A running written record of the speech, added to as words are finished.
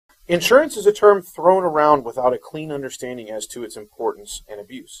Insurance is a term thrown around without a clean understanding as to its importance and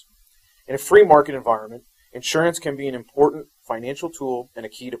abuse. In a free market environment, insurance can be an important financial tool and a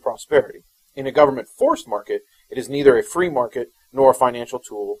key to prosperity. In a government-forced market, it is neither a free market nor a financial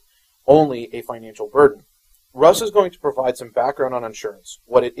tool, only a financial burden. Russ is going to provide some background on insurance,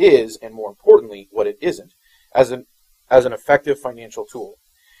 what it is, and more importantly, what it isn't, as an effective financial tool.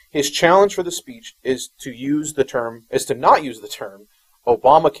 His challenge for the speech is to not use the term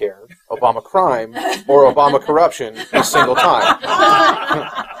Obamacare, Obama crime, or Obama corruption a single time.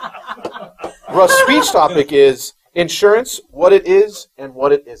 Russ' speech topic is insurance, what it is and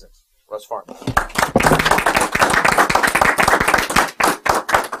what it isn't. Russ Farm.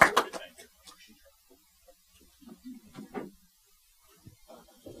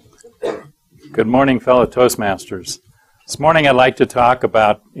 Good morning, fellow Toastmasters. This morning I'd like to talk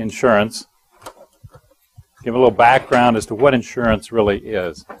about insurance, give a little background as to what insurance really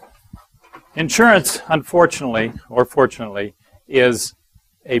is. Insurance, unfortunately, or fortunately, is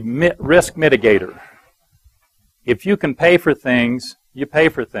a risk mitigator. If you can pay for things, you pay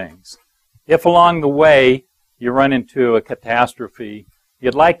for things. If along the way you run into a catastrophe,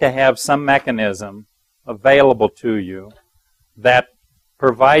 you'd like to have some mechanism available to you that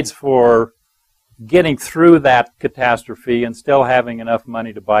provides for getting through that catastrophe and still having enough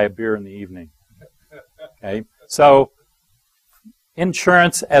money to buy a beer in the evening. Okay, so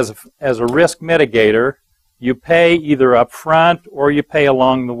insurance as a risk mitigator, you pay either up front or you pay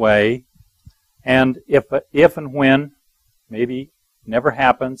along the way, and if and when, maybe never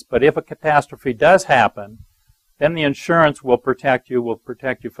happens, but if a catastrophe does happen, then the insurance will protect you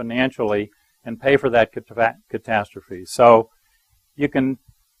financially and pay for that catastrophe. So you can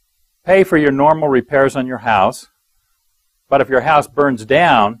pay for your normal repairs on your house, but if your house burns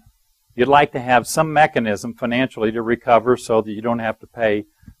down, you'd like to have some mechanism financially to recover so that you don't have to pay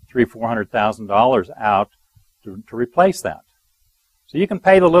 $300,000-$400,000 out to replace that. So you can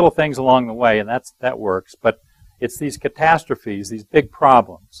pay the little things along the way, and that works, but it's these catastrophes, these big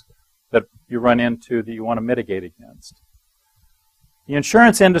problems that you run into that you want to mitigate against. The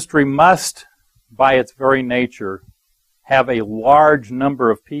insurance industry must, by its very nature, have a large number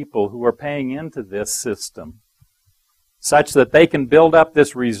of people who are paying into this system such that they can build up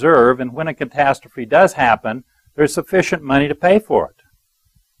this reserve, and when a catastrophe does happen, there's sufficient money to pay for it.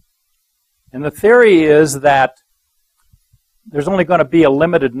 And the theory is that there's only going to be a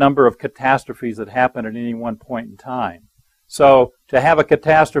limited number of catastrophes that happen at any one point in time. So to have a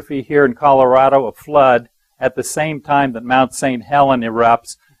catastrophe here in Colorado, a flood, at the same time that Mount St. Helens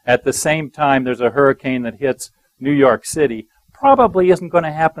erupts, at the same time there's a hurricane that hits New York City, probably isn't going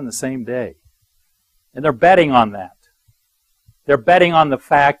to happen the same day. And they're betting on that. They're betting on the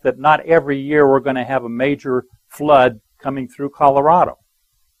fact that not every year we're going to have a major flood coming through Colorado.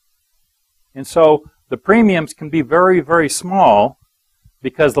 And so the premiums can be very, very small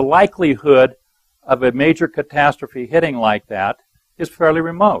because the likelihood of a major catastrophe hitting like that is fairly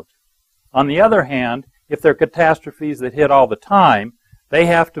remote. On the other hand, if there are catastrophes that hit all the time, they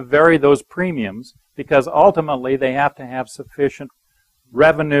have to vary those premiums because ultimately they have to have sufficient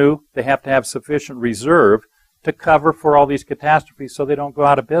revenue, they have to have sufficient reserve to cover for all these catastrophes so they don't go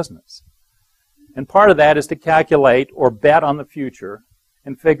out of business. And part of that is to calculate or bet on the future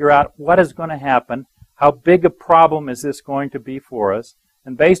and figure out what is going to happen, how big a problem is this going to be for us,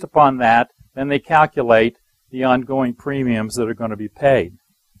 and based upon that, then they calculate the ongoing premiums that are going to be paid.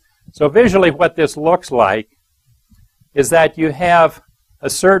 So visually what this looks like is that you have a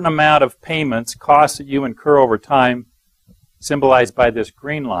certain amount of payments, costs that you incur over time, symbolized by this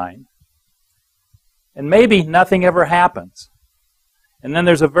green line. And maybe nothing ever happens. And then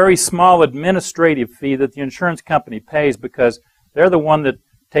there's a very small administrative fee that the insurance company pays because they're the one that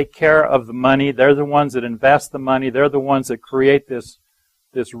take care of the money, they're the ones that invest the money, they're the ones that create this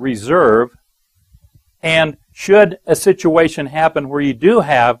reserve. And should a situation happen where you do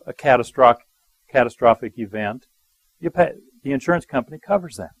have a catastrophic event, the insurance company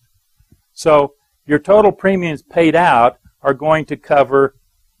covers that. So your total premiums paid out are going to cover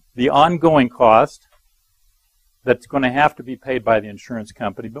the ongoing cost that's going to have to be paid by the insurance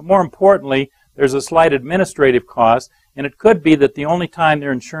company. But more importantly, there's a slight administrative cost, and it could be that the only time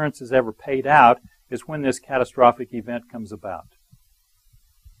their insurance is ever paid out is when this catastrophic event comes about.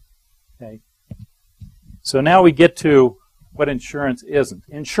 Okay. So now we get to what insurance isn't.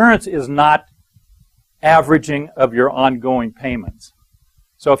 Insurance is not averaging of your ongoing payments.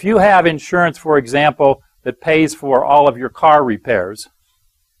 So if you have insurance, for example, that pays for all of your car repairs,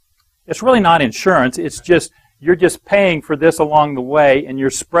 it's really not insurance. It's just you're just paying for this along the way, and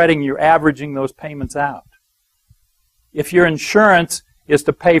you're averaging those payments out. If your insurance is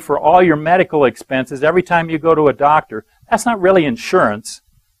to pay for all your medical expenses every time you go to a doctor. That's not really insurance.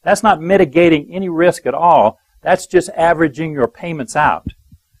 That's not mitigating any risk at all. That's just averaging your payments out.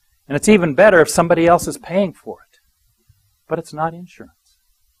 And it's even better if somebody else is paying for it. But it's not insurance.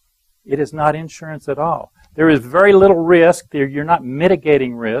 It is not insurance at all. There is very little risk. You're not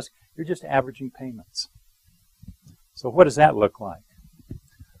mitigating risk. You're just averaging payments. So what does that look like?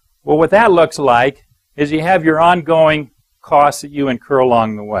 Well, what that looks like is you have your ongoing costs that you incur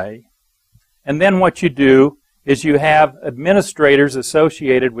along the way. And then what you do is you have administrators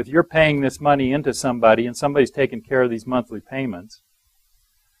associated with you're paying this money into somebody and somebody's taking care of these monthly payments.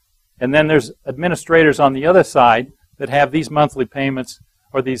 And then there's administrators on the other side that have these monthly payments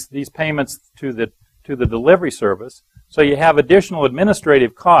or these payments to the delivery service. So you have additional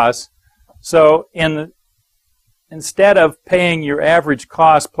administrative costs. So instead of paying your average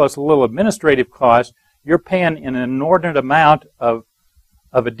cost plus a little administrative cost, you're paying an inordinate amount of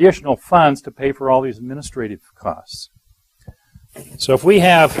additional funds to pay for all these administrative costs. So if we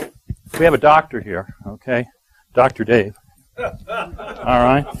have a doctor here, okay, Dr. Dave, all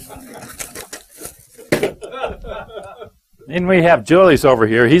right. Then we have Julie's over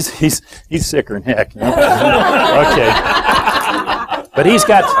here. He's sicker than heck. You know? Okay, but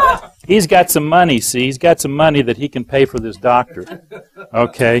he's got some money. See, he's got some money that he can pay for this doctor.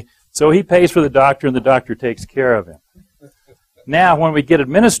 Okay, so he pays for the doctor, and the doctor takes care of him. Now, when we get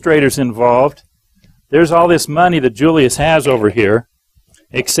administrators involved, there's all this money that Julius has over here,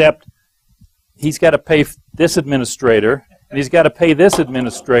 except he's got to pay this administrator, and he's got to pay this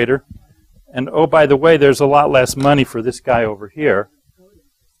administrator, and oh, by the way, there's a lot less money for this guy over here.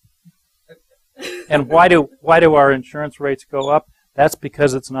 And why do our insurance rates go up? That's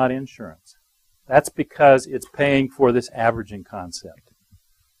because it's not insurance. That's because it's paying for this averaging concept.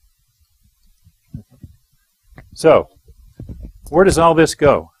 So, where does all this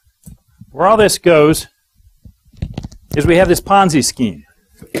go? Where all this goes is we have this Ponzi scheme.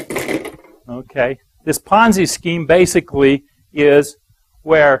 Okay? This Ponzi scheme basically is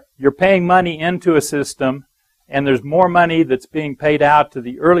where you're paying money into a system and there's more money that's being paid out to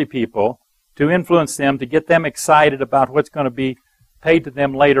the early people to influence them, to get them excited about what's going to be paid to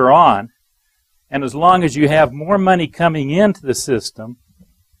them later on. And as long as you have more money coming into the system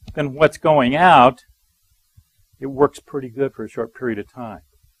than what's going out, it works pretty good for a short period of time.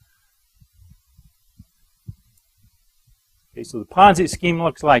 Okay, so the Ponzi scheme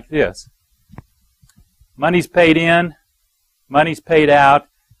looks like this. Money's paid in, money's paid out.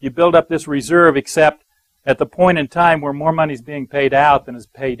 You build up this reserve, except at the point in time where more money's being paid out than is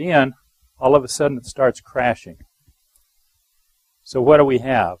paid in, all of a sudden it starts crashing. So what do we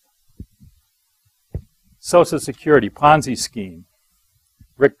have? Social Security, Ponzi scheme.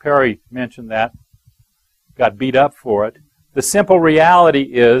 Rick Perry mentioned that. Got beat up for it. The simple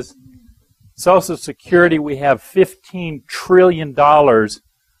reality is, Social Security, we have $15 trillion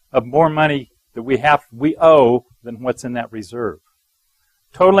of more money that we owe than what's in that reserve.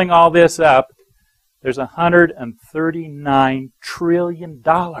 Totaling all this up, there's $139 trillion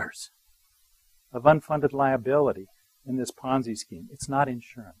of unfunded liability in this Ponzi scheme. It's not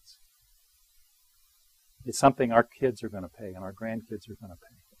insurance. It's something our kids are going to pay and our grandkids are going to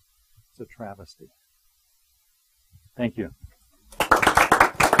pay. It's a travesty. Thank you.